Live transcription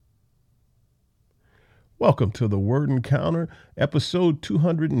Welcome to the Word Encounter, episode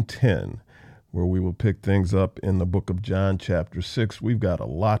 210, where we will pick things up in the book of John, chapter 6. We've got a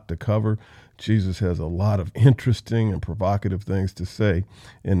lot to cover. Jesus has a lot of interesting and provocative things to say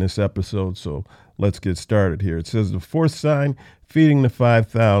in this episode, so let's get started here. It says the fourth sign, feeding the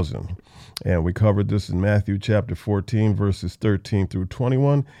 5,000. And we covered this in Matthew chapter 14, verses 13 through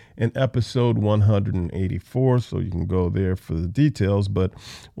 21 in episode 184. So you can go there for the details. But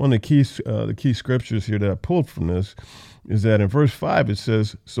one of the key scriptures here that I pulled from this is that in verse 5, it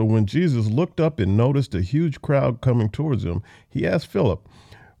says, "So when Jesus looked up and noticed a huge crowd coming towards him, he asked Philip,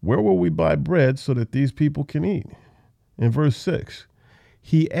 'Where will we buy bread so that these people can eat?'" In verse 6,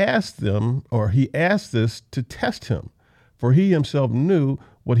 he asked this to test him, for he himself knew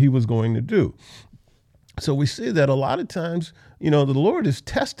what he was going to do. So we see that a lot of times, the Lord is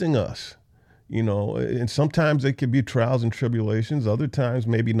testing us, and sometimes it can be trials and tribulations. Other times,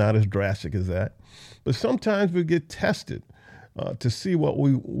 maybe not as drastic as that. But sometimes we get tested to see what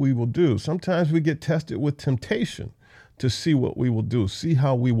we will do. Sometimes we get tested with temptation to see what we will do, see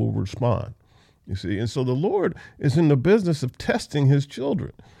how we will respond. You see, and so the Lord is in the business of testing his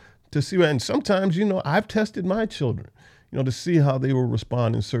children to see. And sometimes, I've tested my children, to see how they will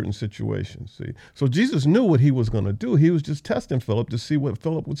respond in certain situations. See, so Jesus knew what he was going to do. He was just testing Philip to see what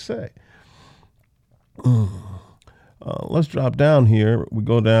Philip would say. Let's drop down here. We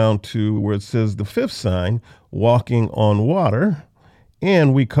go down to where it says the fifth sign, walking on water.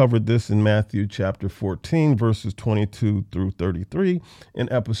 And we covered this in Matthew chapter 14, verses 22 through 33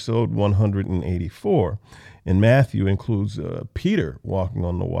 in episode 184. And Matthew includes Peter walking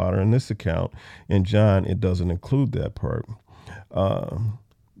on the water in this account. In John, it doesn't include that part. And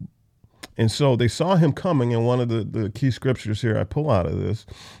so they saw him coming, and one of the key scriptures here I pull out of this,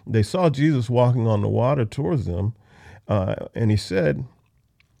 they saw Jesus walking on the water towards them, and he said,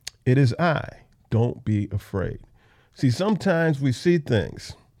 "It is I, don't be afraid." See, sometimes we see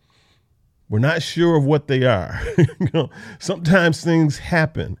things. We're not sure of what they are. Sometimes things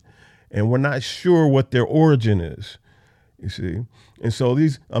happen, and we're not sure what their origin is, you see. And so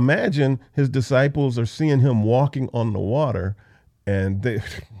imagine his disciples are seeing him walking on the water, and they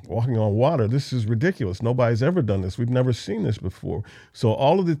walking on water. This is ridiculous. Nobody's ever done this. We've never seen this before. So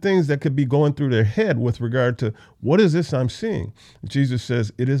all of the things that could be going through their head with regard to, what is this I'm seeing? Jesus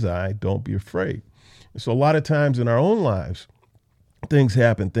says, "It is I, don't be afraid." And so a lot of times in our own lives, things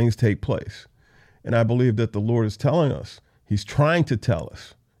happen, things take place. And I believe that the Lord is telling us, he's trying to tell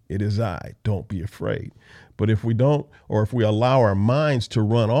us, "It is I, don't be afraid." But if we don't, or if we allow our minds to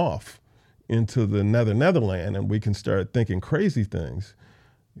run off into the netherland and we can start thinking crazy things,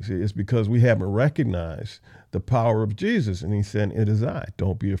 you see, it's because we haven't recognized the power of Jesus. And he's saying, "It is I,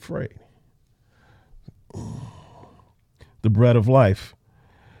 don't be afraid." The bread of life.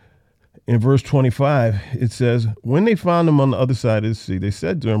 In verse 25, it says, when they found him on the other side of the sea, they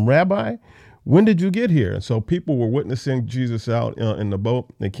said to him, "Rabbi, when did you get here?" And so people were witnessing Jesus out in the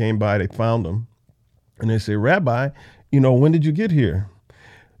boat. They came by, they found him, and they say, "Rabbi, when did you get here?"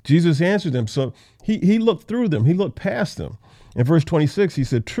 Jesus answered them. So he looked through them. He looked past them. In verse 26, he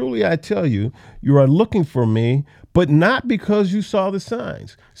said, "Truly I tell you, you are looking for me, but not because you saw the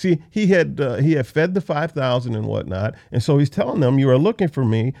signs." See, he had fed the 5,000 and whatnot. And so he's telling them, you are looking for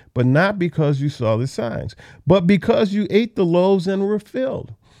me, but not because you saw the signs, but because you ate the loaves and were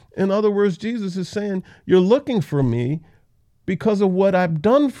filled. In other words, Jesus is saying, you're looking for me because of what I've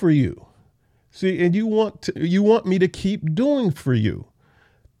done for you. See, and you want me to keep doing for you.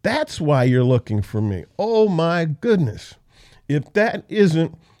 That's why you're looking for me. Oh my goodness. If that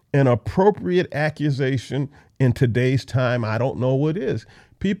isn't an appropriate accusation in today's time, I don't know what is.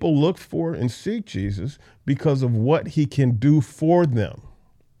 People look for and seek Jesus because of what he can do for them.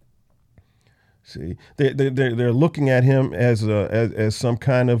 See, they're looking at him as some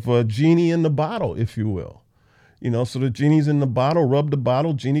kind of a genie in the bottle, if you will. So the genie's in the bottle, rub the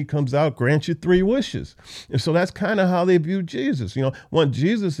bottle, genie comes out, grants you 3 wishes. And so that's kind of how they view Jesus. Want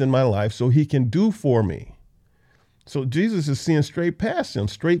Jesus in my life so he can do for me. So Jesus is seeing straight past them,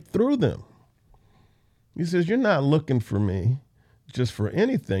 straight through them. He says, you're not looking for me just for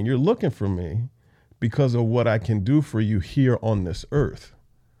anything. You're looking for me because of what I can do for you here on this earth.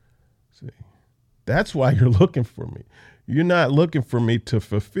 See, that's why you're looking for me. You're not looking for me to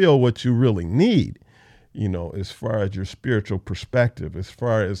fulfill what you really need, as far as your spiritual perspective, as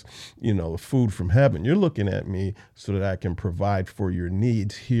far as, the food from heaven. You're looking at me so that I can provide for your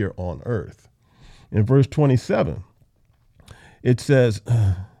needs here on earth. In verse 27, it says,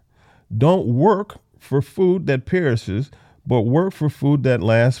 "Don't work for food that perishes, but work for food that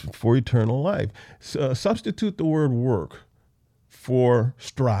lasts for eternal life." Substitute the word work for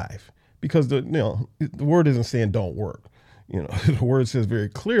strive. because the word isn't saying don't work. The word says very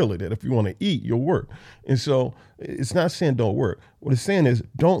clearly that if you want to eat, you'll work. And so it's not saying don't work. What it's saying is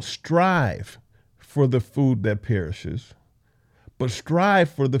don't strive for the food that perishes, but strive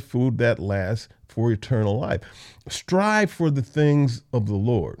for the food that lasts for eternal life. Strive for the things of the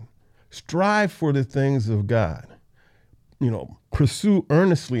Lord. Strive for the things of God. Pursue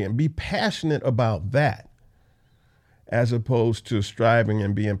earnestly and be passionate about that, as opposed to striving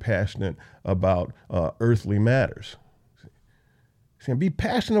and being passionate about earthly matters. And be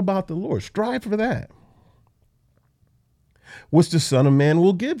passionate about the Lord. Strive for that. Which the Son of Man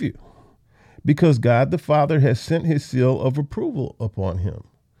will give you, because God the Father has sent his seal of approval upon him.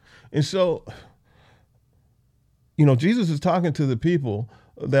 And so, Jesus is talking to the people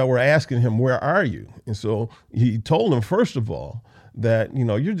that were asking him, where are you? And so he told them, first of all, that,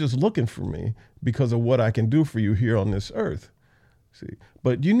 you're just looking for me because of what I can do for you here on this earth. See,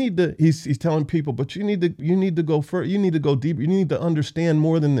 but you need to, he's telling people, but you need to go further. You need to go deeper. You need to understand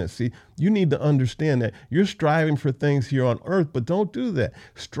more than this. See, you need to understand that you're striving for things here on earth, but don't do that.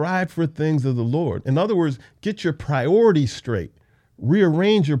 Strive for things of the Lord. In other words, get your priorities straight.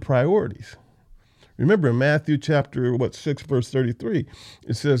 Rearrange your priorities. Remember in Matthew chapter 6, verse 33,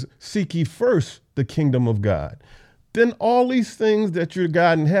 it says, seek ye first the kingdom of God. Then all these things that your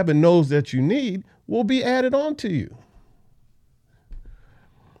God in heaven knows that you need will be added on to you.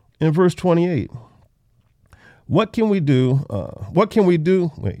 In verse 28, what can we do? What can we do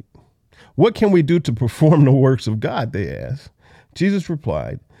to perform the works of God? They asked. Jesus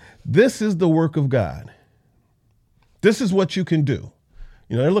replied, this is the work of God. This is what you can do.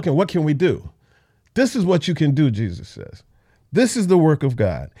 They're looking, what can we do? This is what you can do, Jesus says. This is the work of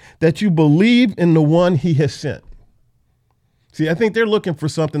God, that you believe in the one he has sent. See, I think they're looking for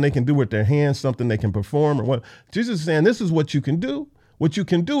something they can do with their hands, something they can perform or what. Jesus is saying, this is what you can do. What you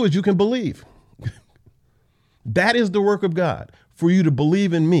can do is you can believe. That is the work of God, for you to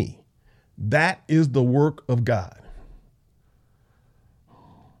believe in me. That is the work of God.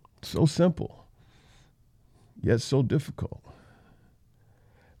 So simple, yet so difficult.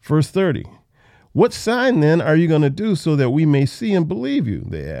 Verse 30, what sign then are you going to do so that we may see and believe you?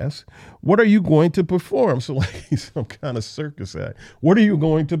 They asked. What are you going to perform? So like he's some kind of circus act. What are you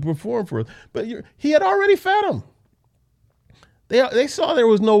going to perform for us? But he had already fed them. They saw there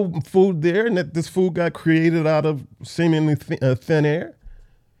was no food there and that this food got created out of seemingly thin air.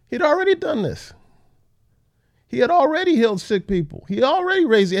 He'd already done this. He had already healed sick people. He'd already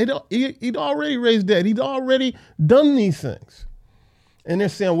raised dead. He'd already done these things. And they're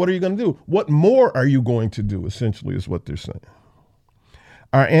saying, what are you going to do? What more are you going to do, essentially, is what they're saying.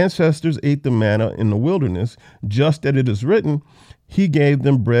 Our ancestors ate the manna in the wilderness, just as it is written, he gave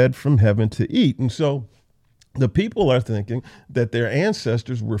them bread from heaven to eat. And so the people are thinking that their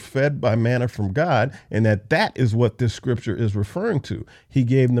ancestors were fed by manna from God, and that is what this scripture is referring to. He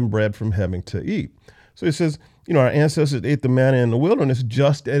gave them bread from heaven to eat. So it says, our ancestors ate the manna in the wilderness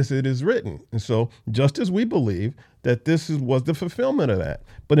just as it is written. And so just as we believe that was the fulfillment of that.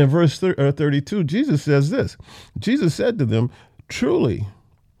 But in verse 32, Jesus says this. Jesus said to them, truly,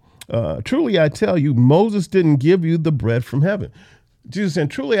 I tell you, Moses didn't give you the bread from heaven. Jesus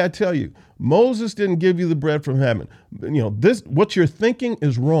said, truly, I tell you, Moses didn't give you the bread from heaven. What you're thinking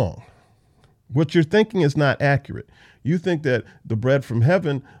is wrong. What you're thinking is not accurate. You think that the bread from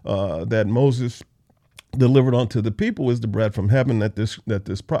heaven that Moses delivered unto the people is the bread from heaven that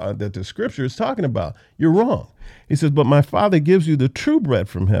this scripture is talking about. You're wrong. He says, but my Father gives you the true bread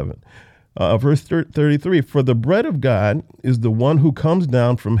from heaven. Verse 33, for the bread of God is the one who comes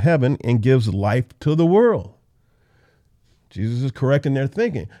down from heaven and gives life to the world. Jesus is correcting their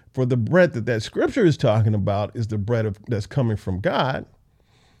thinking. For the bread that scripture is talking about is the bread that's coming from God,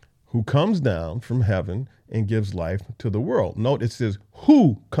 who comes down from heaven and gives life to the world. Note it says,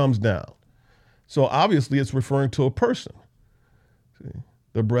 who comes down. So obviously it's referring to a person. See?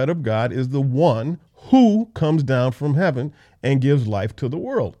 The bread of God is the one who comes down from heaven and gives life to the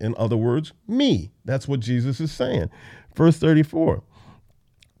world. In other words, me. That's what Jesus is saying. Verse 34.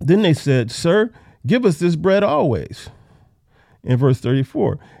 Then they said, sir, give us this bread always. In verse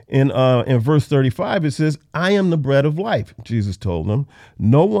 34. In verse 35, it says, I am the bread of life, Jesus told them.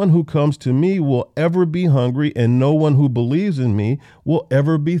 No one who comes to me will ever be hungry, and no one who believes in me will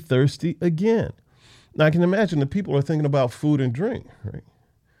ever be thirsty again. Now, I can imagine the people are thinking about food and drink, right?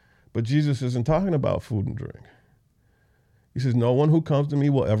 But Jesus isn't talking about food and drink. He says, no one who comes to me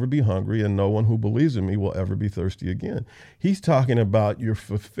will ever be hungry, and no one who believes in me will ever be thirsty again. He's talking about your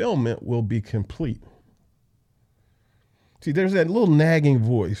fulfillment will be complete. See, there's that little nagging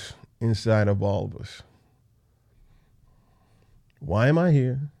voice inside of all of us. Why am I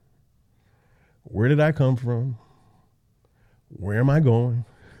here? Where did I come from? Where am I going?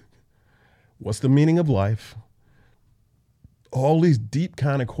 What's the meaning of life? All these deep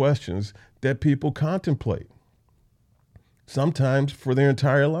kind of questions that people contemplate, sometimes for their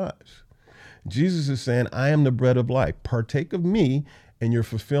entire lives. Jesus is saying, I am the bread of life. Partake of me and your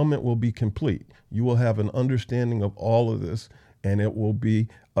fulfillment will be complete. You will have an understanding of all of this, and it will be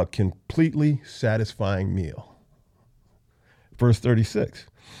a completely satisfying meal. Verse 36,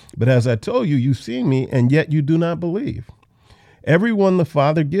 but as I told you, you see me, and yet you do not believe. Everyone the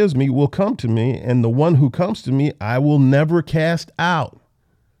Father gives me will come to me, and the one who comes to me I will never cast out.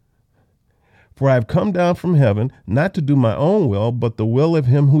 For I have come down from heaven, not to do my own will, but the will of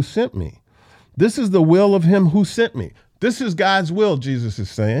him who sent me. This is the will of him who sent me. This is God's will, Jesus is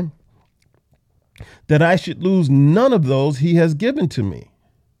saying, that I should lose none of those he has given to me.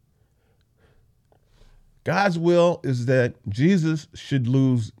 God's will is that Jesus should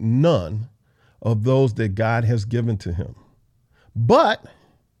lose none of those that God has given to him, but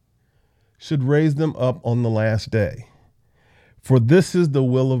should raise them up on the last day. For this is the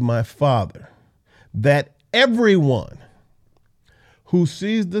will of my Father, that everyone who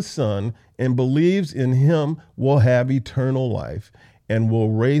sees the Son and believes in him will have eternal life and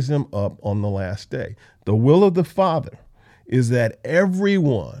will raise him up on the last day. The will of the Father is that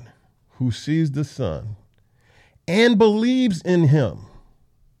everyone who sees the Son and believes in him,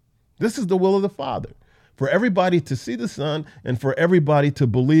 this is the will of the Father, for everybody to see the Son and for everybody to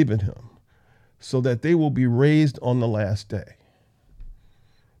believe in him, so that they will be raised on the last day.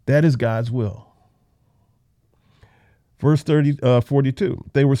 That is God's will. Verse 42,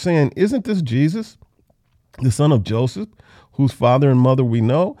 they were saying, isn't this Jesus, the son of Joseph, whose father and mother we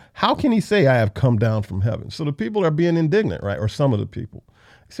know? How can he say, I have come down from heaven? So the people are being indignant, right? Or some of the people.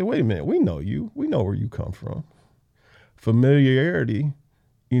 They say, wait a minute, we know you. We know where you come from. Familiarity,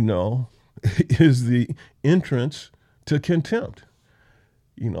 is the entrance to contempt.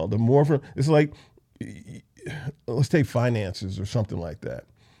 The more, it's like, let's take finances or something like that.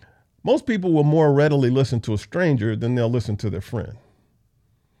 Most people will more readily listen to a stranger than they'll listen to their friend.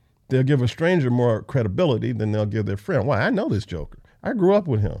 They'll give a stranger more credibility than they'll give their friend. Why? I know this joker. I grew up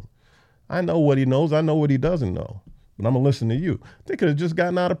with him. I know what he knows. I know what he doesn't know. But I'm going to listen to you. They could have just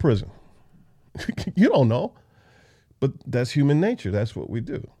gotten out of prison. You don't know. But that's human nature. That's what we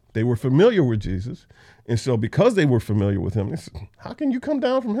do. They were familiar with Jesus. And so because they were familiar with him, they said, how can you come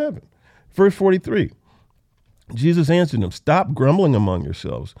down from heaven? Verse 43. Jesus answered them, stop grumbling among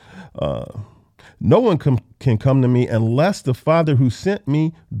yourselves. No one can come to me unless the Father who sent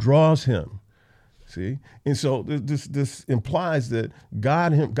me draws him. See? And so this implies that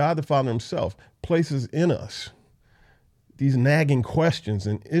God the Father himself places in us these nagging questions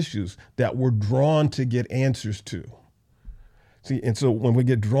and issues that we're drawn to get answers to. See, and so when we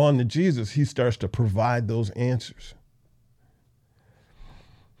get drawn to Jesus, he starts to provide those answers.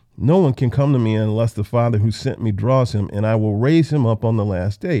 No one can come to me unless the Father who sent me draws him, and I will raise him up on the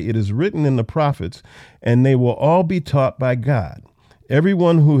last day. It is written in the prophets, and they will all be taught by God.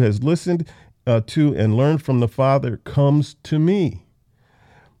 Everyone who has listened to and learned from the Father comes to me.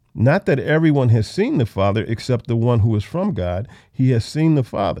 Not that everyone has seen the Father except the one who is from God. He has seen the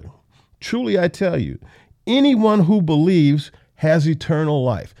Father. Truly, I tell you, anyone who believes has eternal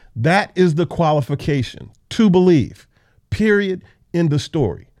life. That is the qualification, to believe, period, in the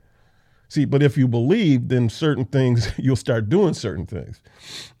story. See, but if you believe, then certain things, you'll start doing certain things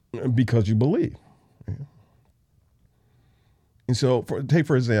because you believe. And so take,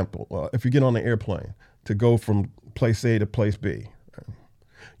 for example, if you get on an airplane to go from place A to place B,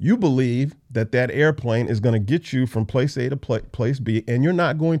 you believe that that airplane is going to get you from place A to place B, and you're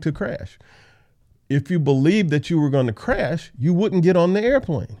not going to crash. If you believed that you were going to crash, you wouldn't get on the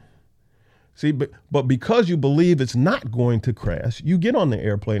airplane. See, but because you believe it's not going to crash, you get on the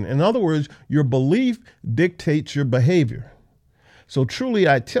airplane. In other words, your belief dictates your behavior. So truly,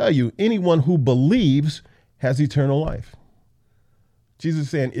 I tell you, anyone who believes has eternal life. Jesus is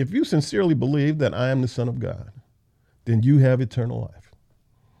saying, if you sincerely believe that I am the Son of God, then you have eternal life.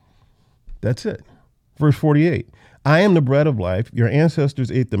 That's it. Verse 48, I am the bread of life. Your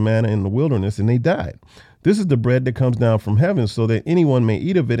ancestors ate the manna in the wilderness and they died. This is the bread that comes down from heaven so that anyone may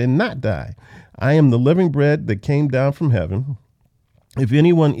eat of it and not die. I am the living bread that came down from heaven. If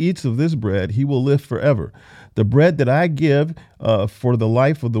anyone eats of this bread, he will live forever. The bread that I give for the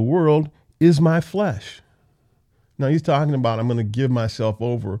life of the world is my flesh. Now he's talking about, I'm going to give myself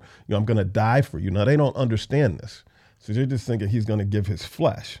over. I'm going to die for you. Now they don't understand this. So they're just thinking he's going to give his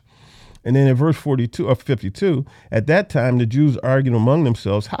flesh. And then in verse 42 or 52, at that time, the Jews argued among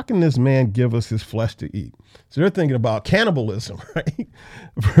themselves, how can this man give us his flesh to eat? So they're thinking about cannibalism, right?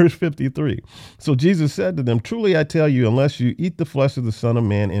 Verse 53. So Jesus said to them, truly I tell you, unless you eat the flesh of the Son of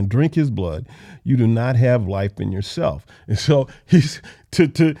Man and drink his blood, you do not have life in yourself. And so he's to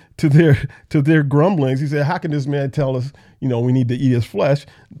their grumblings, he said, how can this man tell us, we need to eat his flesh?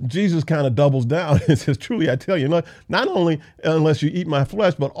 Jesus kind of doubles down and says, truly I tell you, not only unless you eat my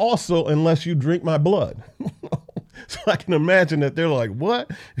flesh, but also unless you drink my blood. So I can imagine that they're like,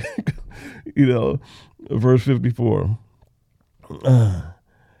 what? Verse 54. The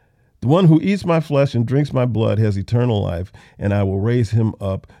one who eats my flesh and drinks my blood has eternal life, and I will raise him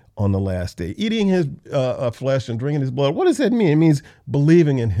up on the last day. Eating his flesh and drinking his blood, what does that mean? It means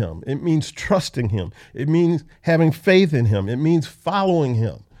believing in him. It means trusting him. It means having faith in him. It means following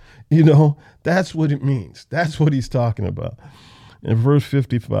him. That's what it means. That's what he's talking about. In verse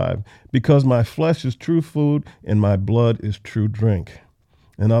 55, because my flesh is true food and my blood is true drink.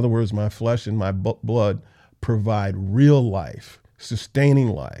 In other words, my flesh and my blood provide real life, sustaining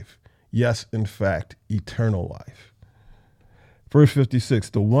life. Yes, in fact, eternal life. Verse 56,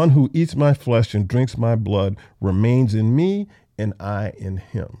 the one who eats my flesh and drinks my blood remains in me and I in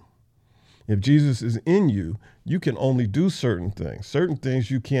him. If Jesus is in you, you can only do certain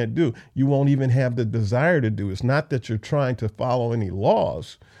things you can't do. You won't even have the desire to do. It's not that you're trying to follow any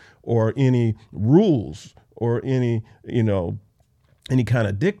laws or any rules or any kind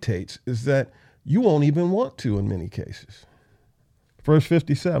of dictates. Is that you won't even want to in many cases. Verse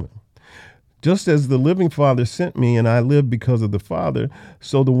 57. Just as the living Father sent me and I live because of the Father,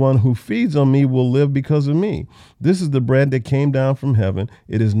 so the one who feeds on me will live because of me. This is the bread that came down from heaven.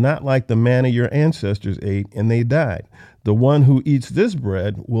 It is not like the manna your ancestors ate and they died. The one who eats this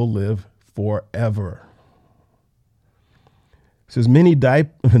bread will live forever. It says many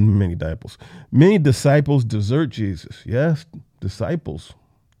disciples desert Jesus. Yes, disciples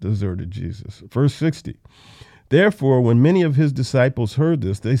deserted Jesus. Verse 60. Therefore, when many of his disciples heard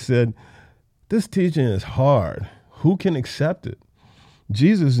this, they said, this teaching is hard. Who can accept it?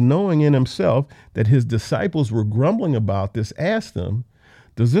 Jesus, knowing in himself that his disciples were grumbling about this, asked them,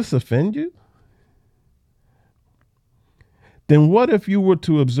 does this offend you? Then what if you were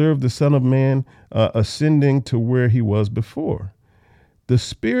to observe the Son of Man ascending to where he was before? The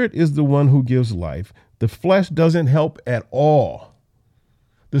Spirit is the one who gives life. The flesh doesn't help at all.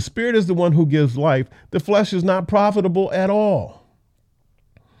 The Spirit is the one who gives life. The flesh is not profitable at all.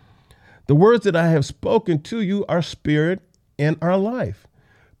 The words that I have spoken to you are spirit and are life.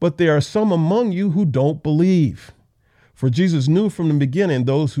 But there are some among you who don't believe. For Jesus knew from the beginning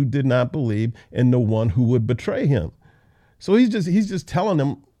those who did not believe and the one who would betray him. So he's just telling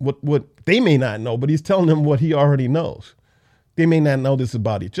them what they may not know, but he's telling them what he already knows. They may not know this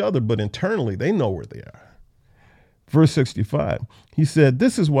about each other, but internally they know where they are. Verse 65, he said,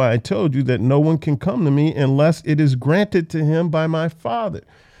 this is why I told you that no one can come to me unless it is granted to him by my Father.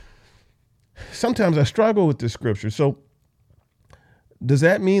 Sometimes I struggle with this scripture. So does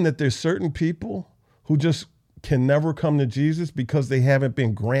that mean that there's certain people who just can never come to Jesus because they haven't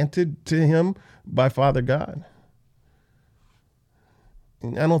been granted to him by Father God?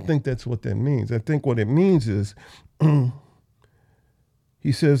 And I don't think that's what that means. I think what it means is,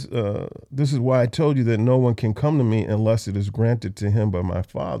 he says, this is why I told you that no one can come to me unless it is granted to him by my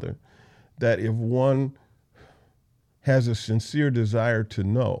Father. That if one has a sincere desire to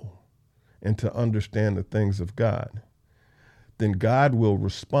know and to understand the things of God, then God will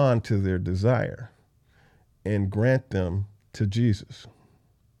respond to their desire and grant them to Jesus.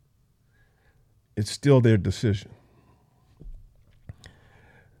 It's still their decision.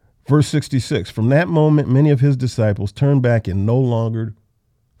 Verse 66, from that moment, many of his disciples turned back and no longer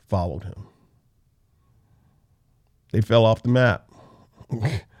followed him. They fell off the map.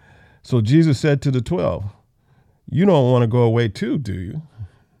 So Jesus said to the 12, you don't want to go away too, do you?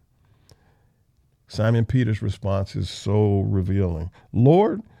 Simon Peter's response is so revealing.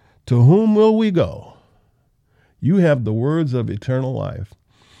 Lord, to whom will we go? You have the words of eternal life.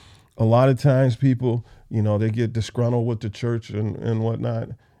 A lot of times people, they get disgruntled with the church and whatnot.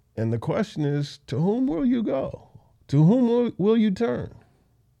 And the question is, to whom will you go? To whom will you turn?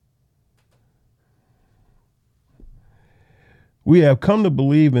 We have come to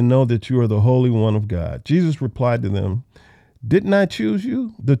believe and know that you are the Holy One of God. Jesus replied to them, didn't I choose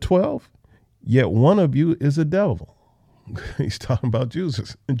you, the 12? Yet one of you is a devil. He's talking about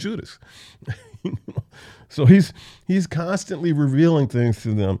Judas. So he's constantly revealing things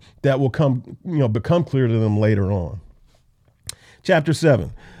to them that will become clear to them later on. Chapter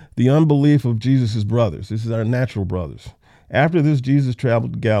 7, the unbelief of Jesus' brothers. This is our natural brothers. After this, Jesus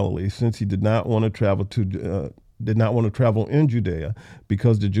traveled to Galilee, since he did not want to travel in Judea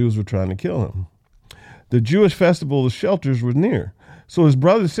because the Jews were trying to kill him. The Jewish festival of shelters was near. So his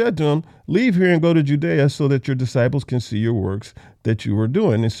brothers said to him, "Leave here and go to Judea so that your disciples can see your works that you are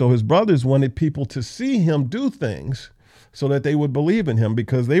doing." And so his brothers wanted people to see him do things so that they would believe in him,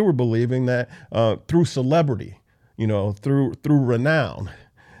 because they were believing that through celebrity, through renown,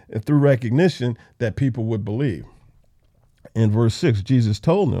 and through recognition, that people would believe. In verse 6, Jesus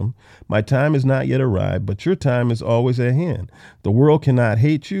told them, "My time is not yet arrived, but your time is always at hand. The world cannot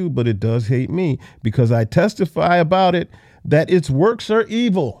hate you, but it does hate me, because I testify about it that its works are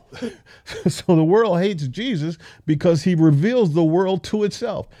evil." So the world hates Jesus because he reveals the world to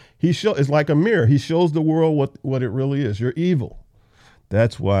itself. It's like a mirror. He shows the world what it really is. You're evil.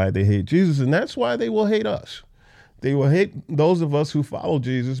 That's why they hate Jesus, and that's why they will hate us. They will hate those of us who follow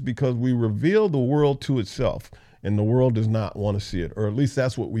Jesus because we reveal the world to itself. And the world does not want to see it, or at least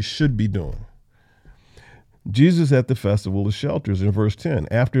that's what we should be doing. Jesus at the festival of shelters in verse 10.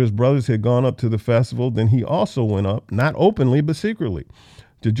 After his brothers had gone up to the festival, then he also went up, not openly, but secretly.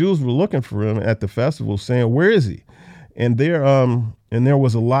 The Jews were looking for him at the festival, saying, "Where is he?" And there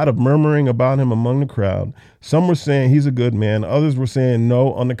was a lot of murmuring about him among the crowd. Some were saying he's a good man. Others were saying,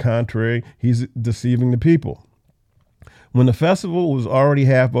 no, on the contrary, he's deceiving the people. When the festival was already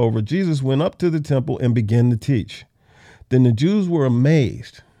half over, Jesus went up to the temple and began to teach. Then the Jews were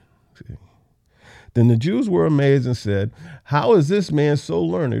amazed. And said, "How is this man so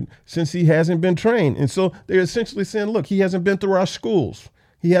learned, since he hasn't been trained?" And so they're essentially saying, look, he hasn't been through our schools.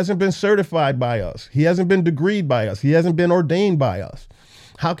 He hasn't been certified by us. He hasn't been degreed by us. He hasn't been ordained by us.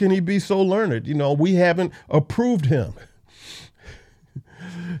 How can he be so learned? We haven't approved him.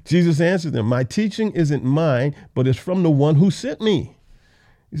 Jesus answered them, "My teaching isn't mine, but it's from the one who sent me."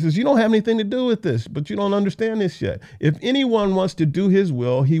 He says, you don't have anything to do with this, but you don't understand this yet. If anyone wants to do his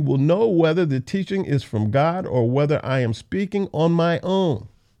will, he will know whether the teaching is from God or whether I am speaking on my own.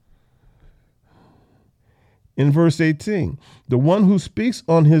 In verse 18, the one who speaks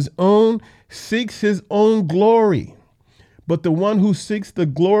on his own seeks his own glory, but the one who seeks the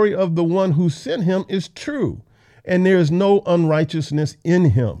glory of the one who sent him is true, and there is no unrighteousness in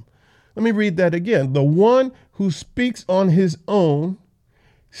him. Let me read that again. The one who speaks on his own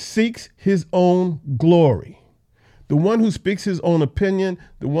seeks his own glory. The one who speaks his own opinion,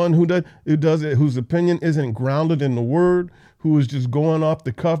 the one who does it, whose opinion isn't grounded in the word, who is just going off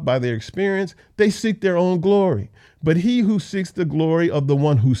the cuff by their experience, they seek their own glory. But he who seeks the glory of the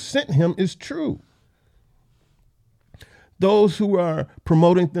one who sent him is true. Those who are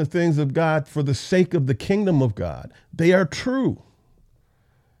promoting the things of God for the sake of the kingdom of God, they are true.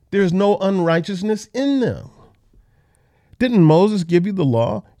 There's no unrighteousness in them. Didn't Moses give you the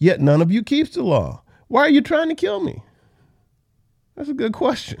law? Yet none of you keeps the law. Why are you trying to kill me? That's a good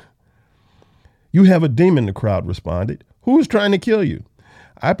question. You have a demon, the crowd responded. Who is trying to kill you?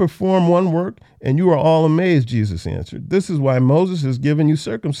 I perform one work, and you are all amazed, Jesus answered. This is why Moses has given you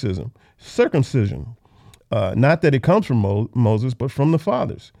circumcision. Not that it comes from Moses, but from the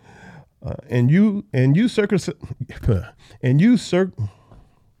fathers. And you circumcise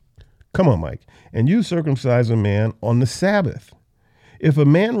a man on the Sabbath. If a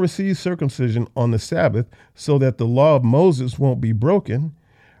man receives circumcision on the Sabbath so that the law of Moses won't be broken,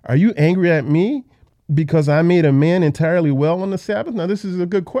 are you angry at me because I made a man entirely well on the Sabbath? Now, this is a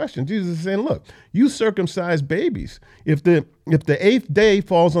good question. Jesus is saying, look, you circumcise babies. If the eighth day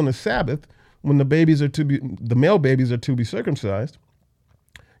falls on the Sabbath, when the male babies are to be circumcised,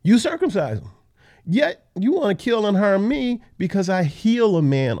 you circumcise them. Yet you want to kill and harm me because I heal a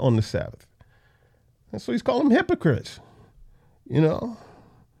man on the Sabbath. And so he's calling them hypocrites,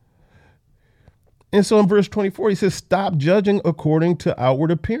 And so in verse 24, he says, stop judging according to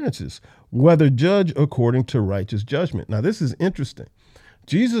outward appearances, whether judge according to righteous judgment. Now, this is interesting.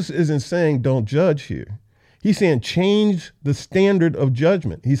 Jesus isn't saying don't judge here. He's saying change the standard of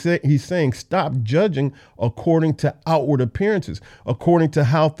judgment. He's saying stop judging according to outward appearances, according to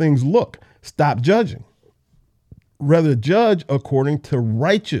how things look. Stop judging. Rather judge according to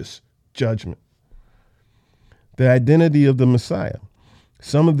righteous judgment. The identity of the Messiah.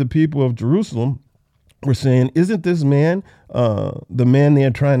 Some of the people of Jerusalem were saying, isn't this man the man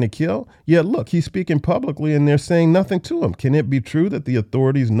they're trying to kill? Yet look, he's speaking publicly and they're saying nothing to him. Can it be true that the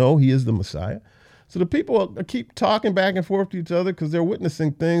authorities know he is the Messiah? So the people keep talking back and forth to each other because they're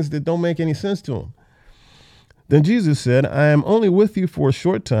witnessing things that don't make any sense to them. Then Jesus said, I am only with you for a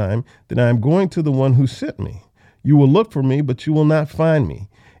short time, then I am going to the one who sent me. You will look for me, but you will not find me.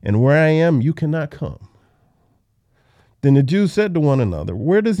 And where I am, you cannot come. Then the Jews said to one another,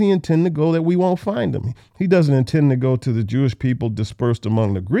 where does he intend to go that we won't find him? He doesn't intend to go to the Jewish people dispersed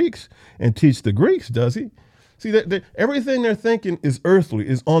among the Greeks and teach the Greeks, does he? See, everything they're thinking is earthly,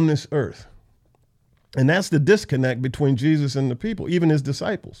 is on this earth. And that's the disconnect between Jesus and the people, even his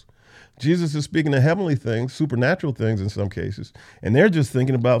disciples. Jesus is speaking of heavenly things, supernatural things in some cases, and they're just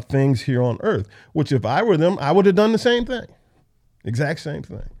thinking about things here on earth, which if I were them, I would have done the same thing. Exact same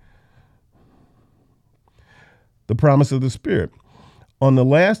thing. The promise of the Spirit. On the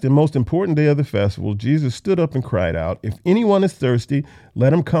last and most important day of the festival, Jesus stood up and cried out, if anyone is thirsty,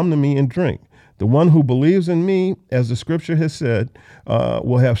 let him come to me and drink. The one who believes in me, as the scripture has said,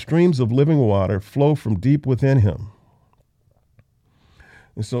 will have streams of living water flow from deep within him.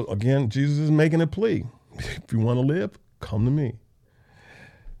 And so, again, Jesus is making a plea. If you want to live, come to me.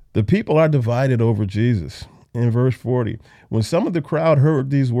 The people are divided over Jesus. In verse 40, when some of the crowd heard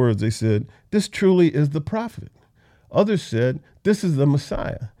these words, they said, this truly is the prophet. Others said, this is the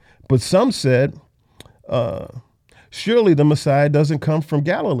Messiah. But some said, surely the Messiah doesn't come from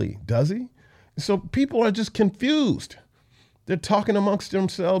Galilee, does he? So people are just confused. They're talking amongst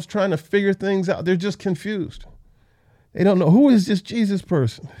themselves, trying to figure things out. They're just confused. They don't know, who is this Jesus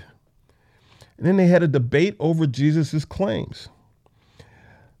person? And then they had a debate over Jesus's claims.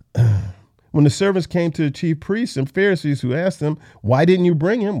 When the servants came to the chief priests and Pharisees who asked them, why didn't you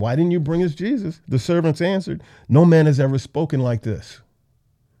bring him? Why didn't you bring us Jesus? The servants answered, no man has ever spoken like this.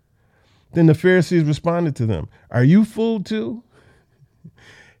 Then the Pharisees responded to them, are you fooled too?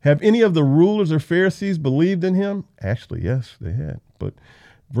 Have any of the rulers or Pharisees believed in him? Actually, yes, they had. But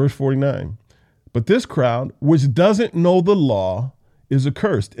verse 49, but this crowd, which doesn't know the law, is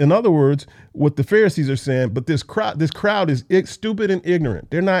accursed. In other words, what the Pharisees are saying, but this crowd is stupid and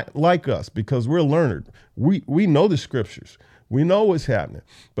ignorant. They're not like us because we're learned. We know the scriptures. We know what's happening.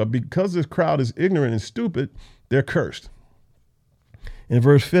 But because this crowd is ignorant and stupid, they're cursed. In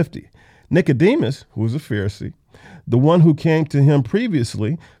verse 50, Nicodemus, who was a Pharisee, the one who came to him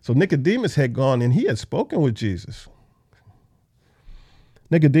previously. So Nicodemus had gone and he had spoken with Jesus.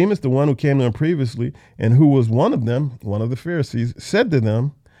 Nicodemus, the one who came to him previously and who was one of them, one of the Pharisees, said to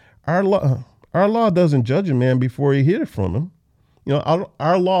them, our law doesn't judge a man before he hears from him. You know,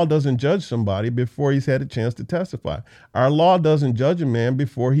 our law doesn't judge somebody before he's had a chance to testify. Our law doesn't judge a man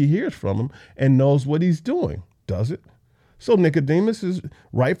before he hears from him and knows what he's doing, does it? So Nicodemus is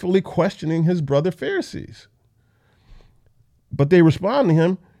rightfully questioning his brother Pharisees. But they respond to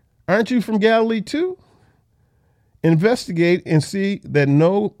him, aren't you from Galilee too? Investigate and see that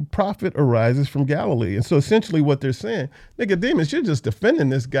no prophet arises from Galilee. And so essentially what they're saying, Nicodemus, you're just defending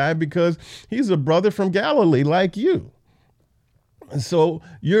this guy because he's a brother from Galilee like you. And so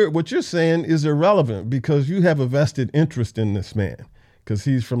what you're saying is irrelevant because you have a vested interest in this man because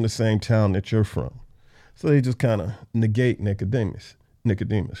he's from the same town that you're from. So they just kind of negate Nicodemus.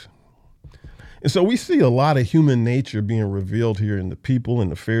 And so we see a lot of human nature being revealed here in the people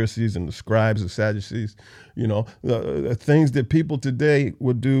and the Pharisees and the scribes and Sadducees, you know, things that people today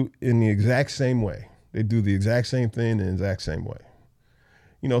would do in the exact same way. They do the exact same thing in the exact same way.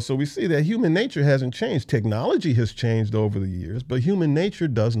 You know, so we see that human nature hasn't changed. Technology has changed over the years, but human nature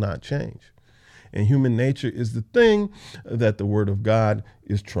does not change. And human nature is the thing that the Word of God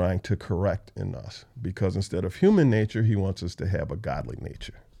is trying to correct in us, because instead of human nature, he wants us to have a godly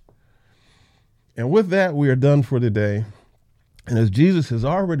nature. And with that, we are done for today. And as Jesus has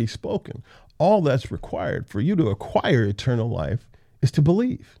already spoken, all that's required for you to acquire eternal life is to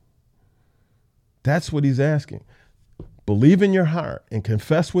believe. That's what he's asking. Believe in your heart and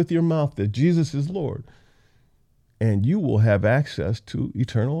confess with your mouth that Jesus is Lord, and you will have access to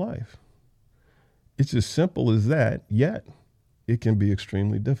eternal life. It's as simple as that, yet it can be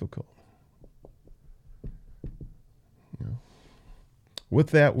extremely difficult. You know. With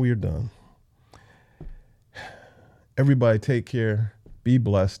that, we are done. Everybody take care, be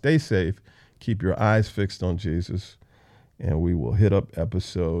blessed, stay safe, keep your eyes fixed on Jesus, and we will hit up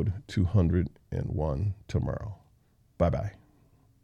episode 201 tomorrow. Bye-bye.